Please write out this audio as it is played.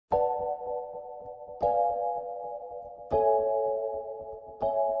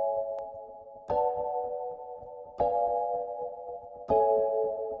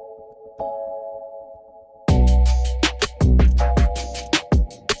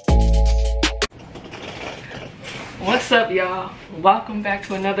What's up, y'all? Welcome back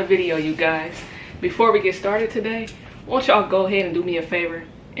to another video, you guys. Before we get started today, won't y'all go ahead and do me a favor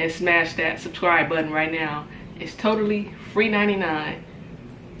and smash that subscribe button right now. It's totally free 99.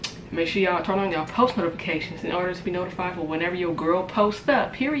 Make sure y'all turn on y'all post notifications in order to be notified for whenever your girl posts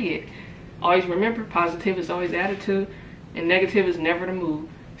up, period. Always remember, positive is always the attitude and negative is never the move.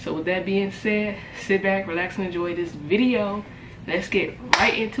 So with that being said, sit back, relax, and enjoy this video. Let's get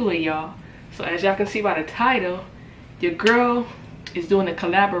right into it, y'all. So as y'all can see by the title, your girl is doing a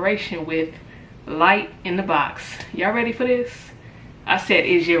collaboration with Light in the Box. Y'all ready for this? I said,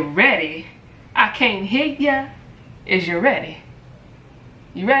 is you ready? I can't hear ya. Is you ready?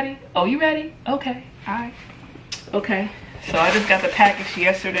 You ready? Oh, you ready? Okay, all right. Okay, so I just got the package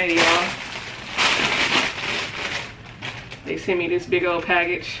yesterday, y'all. They sent me this big old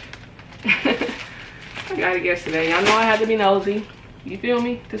package. I got it yesterday. Y'all know I had to be nosy, you feel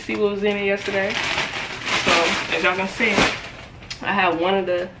me, to see what was in it yesterday. So as y'all can see, I have one of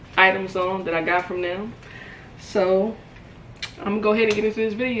the items on that I got from them. So I'm gonna go ahead and get into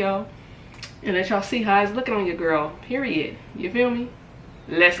this video and let y'all see how it's looking on your girl, period. You feel me?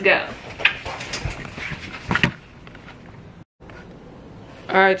 Let's go.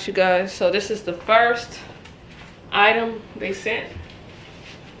 All right, you guys, so this is the first item they sent.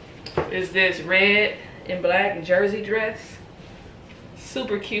 Is this red and black jersey dress.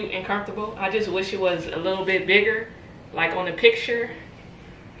 Super cute and comfortable. I just wish it was a little bit bigger, like on the picture.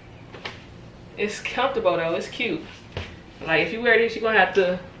 It's comfortable though, it's cute. Like if you wear this, you're gonna have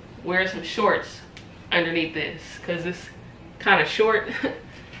to wear some shorts underneath this because it's kind of short.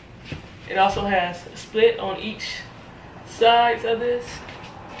 It also has a split on each sides of this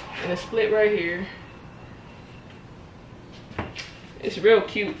and a split right here. It's real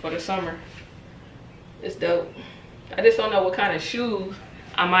cute for the summer. It's dope. I just don't know what kind of shoes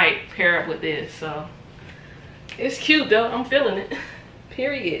I might pair up with this, so it's cute though. I'm feeling it.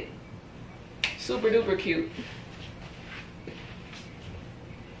 Period. Super duper cute.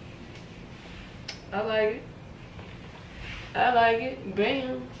 I like it. I like it.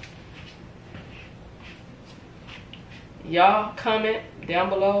 Bam. Y'all comment down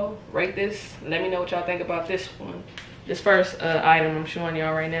below, rate this, let me know what y'all think about this one. This first item I'm showing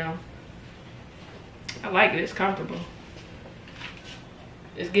y'all right now. I like it, it's comfortable.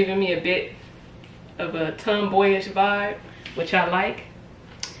 It's giving me a bit of a tomboyish vibe, which I like.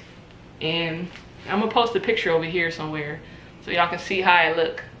 And I'm gonna post a picture over here somewhere so y'all can see how it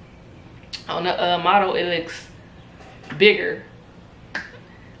look. On the model, it looks bigger.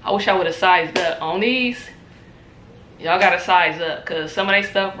 I wish I would have sized up. On these, y'all gotta size up because some of their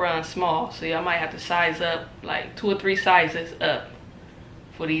stuff runs small, so y'all might have to size up like 2 or 3 sizes up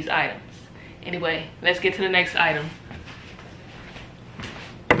for these items. Anyway, let's get to the next item.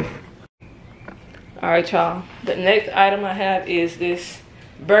 All right, y'all. The next item I have is this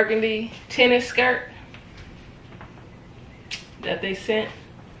burgundy tennis skirt that they sent.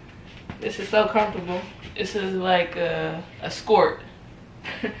 This is so comfortable. This is like a skirt.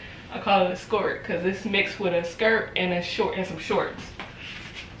 I call it a skirt because it's mixed with a skirt and a short and some shorts.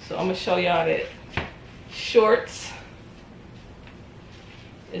 So I'm gonna show y'all that shorts.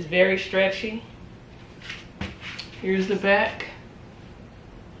 It's very stretchy. Here's the back.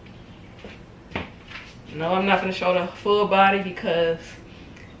 No, I'm not gonna show the full body because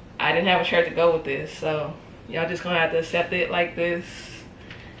I didn't have a shirt to go with this. So y'all just gonna have to accept it like this.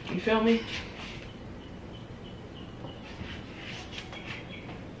 You feel me?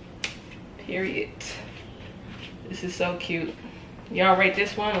 Period. This is so cute. Y'all rate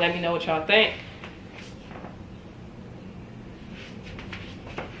this one. Let me know what y'all think.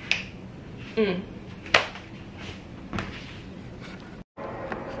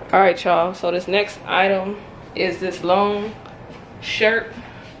 All right, y'all. So this next item is this long shirt.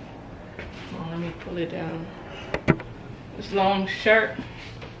 Oh, let me pull it down. This long shirt.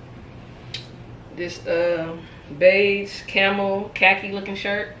 This beige camel khaki looking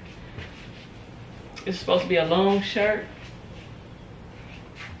shirt. It's supposed to be a long shirt.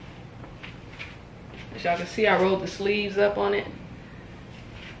 As y'all can see, I rolled the sleeves up on it.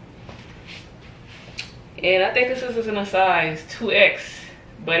 And I think this is in a size 2X,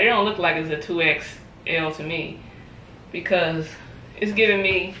 but it don't look like it's a 2XL to me because it's giving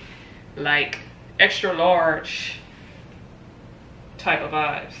me like extra large type of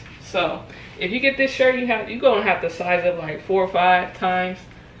vibes. So if you get this shirt, you're gonna have to size up like 4 or 5 times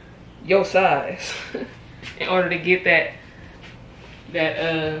your size in order to get that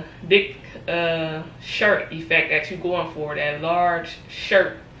big shirt effect that you're going for, that large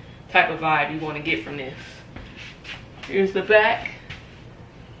shirt type of vibe you want to get from this. Here's the back.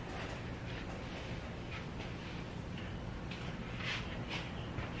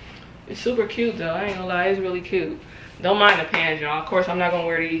 It's super cute though, I ain't gonna lie, it's really cute. Don't mind the pants, y'all. Of course, I'm not gonna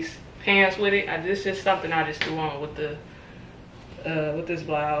wear these pants with it. This is something I just threw on with the with this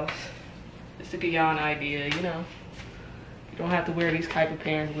blouse. Just to give y'all an idea, you know. You don't have to wear these type of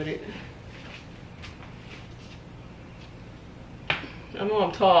pants with it. I know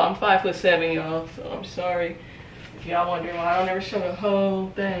I'm tall. I'm 5'7", y'all. So I'm sorry if y'all wondering why I don't ever show the whole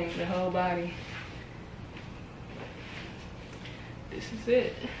thing, the whole body. This is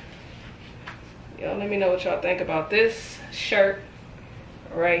it. Y'all let me know what y'all think about this shirt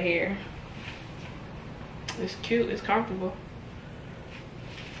right here. It's cute, it's comfortable.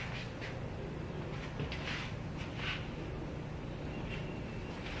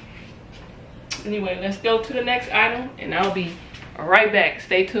 Anyway, let's go to the next item and I'll be right back.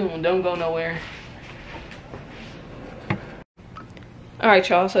 Stay tuned, don't go nowhere. All right,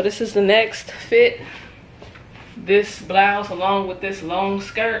 y'all, so this is the next fit. This blouse along with this long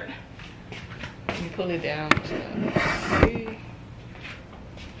skirt. Let me pull it down. See?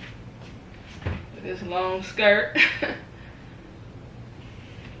 This long skirt.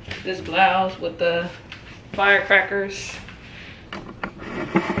 This blouse with the firecrackers.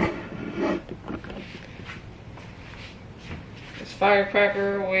 This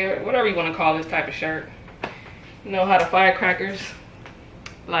firecracker, whatever you want to call this type of shirt. You know how the firecrackers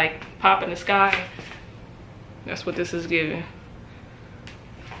like pop in the sky? That's what this is giving.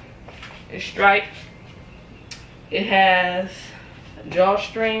 It's striped. It has a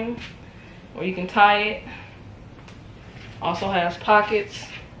drawstring where you can tie it. Also has pockets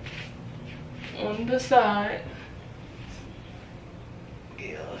on the side.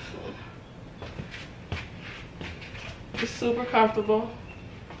 It's super comfortable.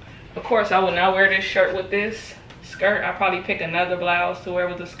 Of course, I would not wear this shirt with this skirt. I'd probably pick another blouse to wear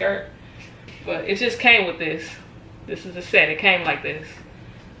with the skirt. But it just came with this. This is the set. It came like this.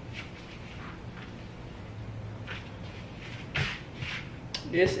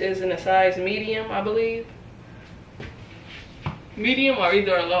 This is in a size medium, I believe. Medium or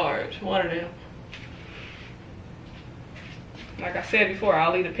either a large. One of them. Like I said before,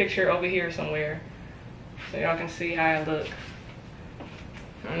 I'll leave the picture over here somewhere so y'all can see how it look.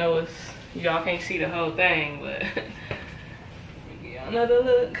 I know it's y'all can't see the whole thing, but give y'all another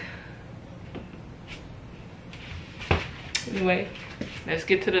look. Anyway, let's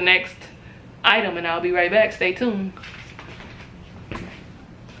get to the next item and I'll be right back. Stay tuned.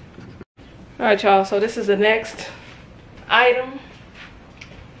 All right, y'all, so this is the next item.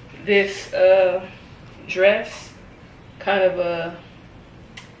 This dress, kind of a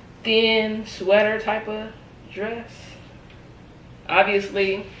thin sweater type of dress.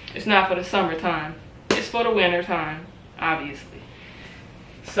 Obviously, it's not for the summertime. It's for the winter time, obviously.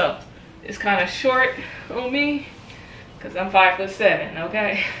 So, it's kind of short on me because I'm 5'7",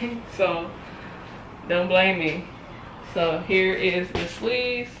 okay? So, don't blame me. So, here is the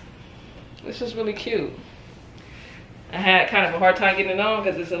sleeves. This is really cute. I had kind of a hard time getting it on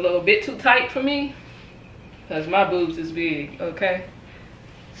because it's a little bit too tight for me because my boobs is big, okay?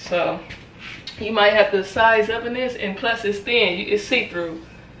 So you might have to size up in this, and plus it's thin, it's see-through.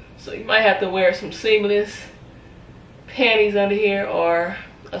 So you might have to wear some seamless panties under here or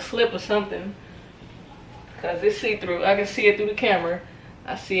a slip or something because it's see-through. I can see it through the camera.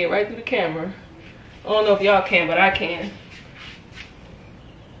 I see it right through the camera. I don't know if y'all can, but I can.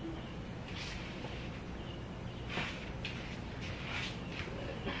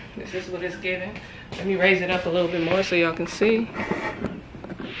 This is what it's giving. Let me raise it up a little bit more so y'all can see.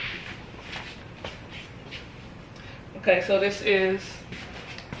 Okay, so this is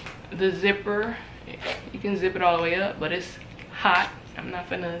the zipper. You can zip it all the way up, but it's hot. I'm not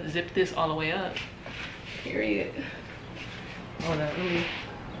gonna zip this all the way up. Period. Hold on, let me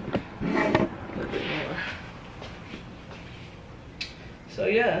a little bit more. So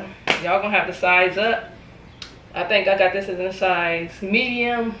yeah, y'all gonna have to size up. I think I got this as a size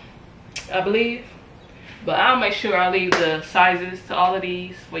medium, I believe. But I'll make sure I leave the sizes to all of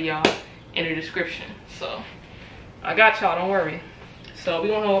these for y'all in the description. So I got y'all, don't worry. So we're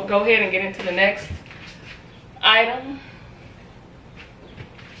gonna go ahead and get into the next item.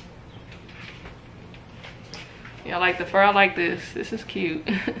 Y'all like the fur? I like this. This is cute.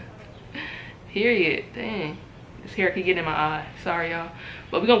 Period. Dang. This hair could get in my eye. Sorry, y'all.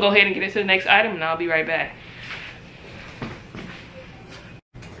 But we're gonna go ahead and get into the next item and I'll be right back.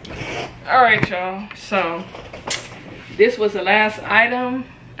 All right, y'all, so this was the last item.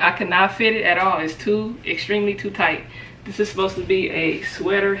 I could not fit it at all. It's extremely too tight. This is supposed to be a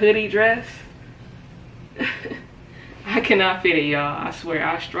sweater hoodie dress. I cannot fit it, y'all. I swear,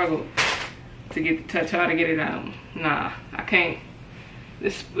 I struggled to try to get it out. Nah, I can't.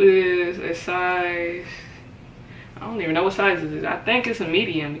 This is a size, I don't even know what size this is. I think it's a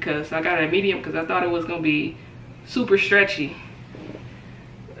medium because I got a medium because I thought it was gonna be super stretchy.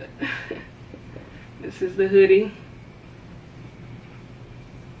 This is the hoodie.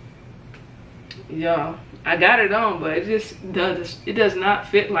 Y'all, I got it on, but it does not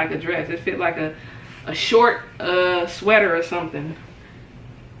fit like a dress. It fit like a short sweater or something.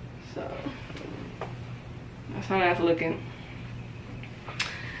 So that's how that's looking.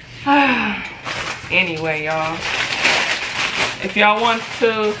 Anyway, y'all, if y'all want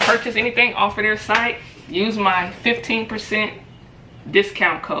to purchase anything off of their site, use my 15%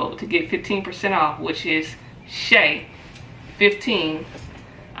 discount code to get 15% off, which is Shay 15.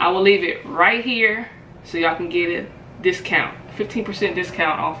 I will leave it right here so y'all can get a discount, 15%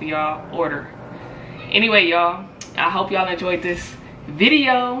 discount off of y'all order. Anyway, y'all, I hope y'all enjoyed this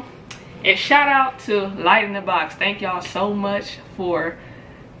video, and shout out to Light in the Box. Thank y'all so much for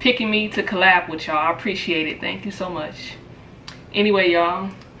picking me to collab with y'all. I appreciate it. Thank you so much. Anyway, y'all,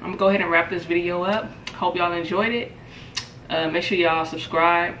 I'm gonna go ahead and wrap this video up. Hope y'all enjoyed it. Make sure y'all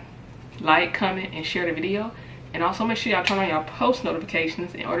subscribe, like, comment, and share the video. And also make sure y'all turn on y'all post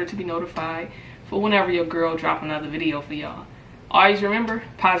notifications in order to be notified for whenever your girl drop another video for y'all. Always remember,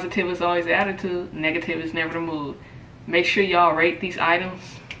 positive is always the attitude, negative is never the mood. Make sure y'all rate these items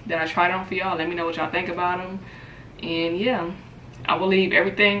that I tried on for y'all. Let me know what y'all think about them. And yeah, I will leave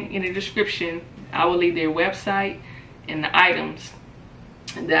everything in the description. I will leave their website and the items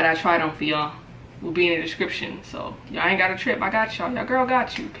that I tried on for y'all will be in the description. So y'all ain't got a trip. I got y'all. Your girl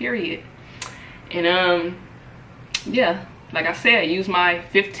got you, period. And yeah, like I said, use my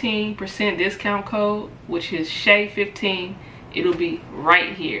 15% discount code, which is Shay15. It'll be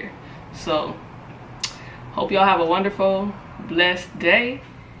right here. So hope y'all have a wonderful, blessed day.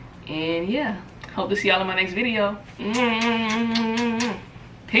 And yeah, hope to see y'all in my next video.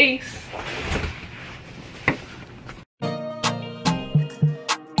 Peace.